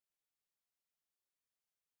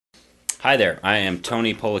Hi there, I am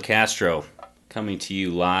Tony Policastro, coming to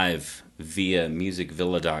you live via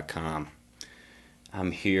musicvilla.com.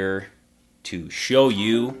 I'm here to show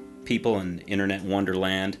you, people in Internet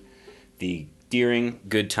Wonderland, the Deering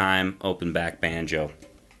Good Time Open Back Banjo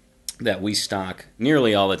that we stock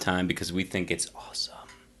nearly all the time because we think it's awesome.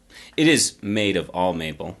 It is made of all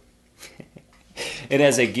maple. It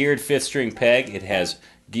has a geared 5th string peg. It has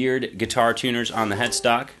geared guitar tuners on the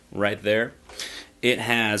headstock right there. It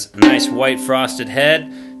has a nice white frosted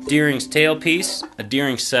head, Deering's tailpiece, a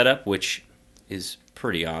Deering setup, which is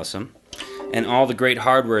pretty awesome, and all the great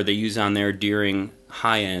hardware they use on their Deering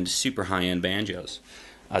high-end, super high-end banjos.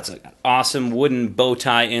 It's an awesome wooden bow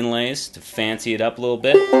tie inlays to fancy it up a little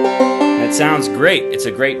bit. And it sounds great. It's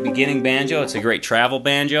a great beginning banjo. It's a great travel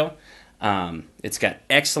banjo. It's got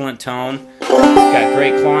excellent tone. It's got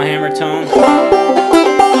great clawhammer tone.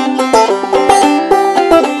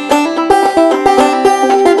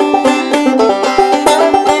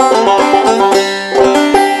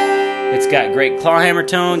 Got great clawhammer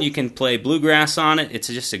tone. You can play bluegrass on it. It's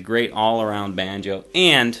just a great all-around banjo.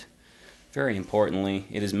 And, very importantly,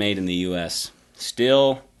 it is made in the U.S.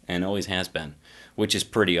 Still and always has been, which is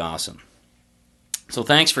pretty awesome. So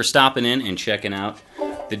thanks for stopping in and checking out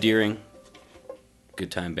the Deering Good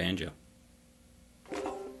Time Banjo.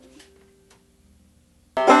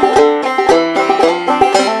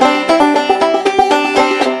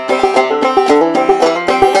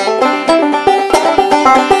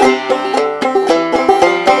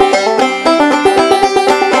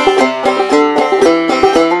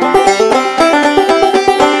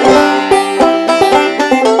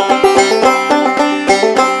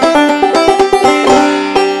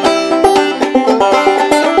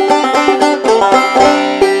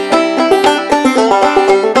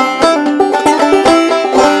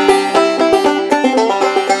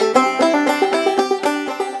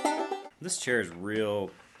 This chair is real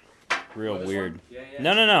weird. Yeah.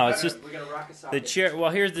 No. It's just we gotta rock a socket. the chair.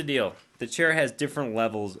 Well, here's the deal. The chair has different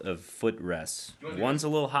levels of footrests. One's a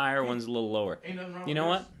little higher, one's a little lower. Ain't nothing wrong You with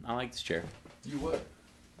know this. what? I like this chair. You what?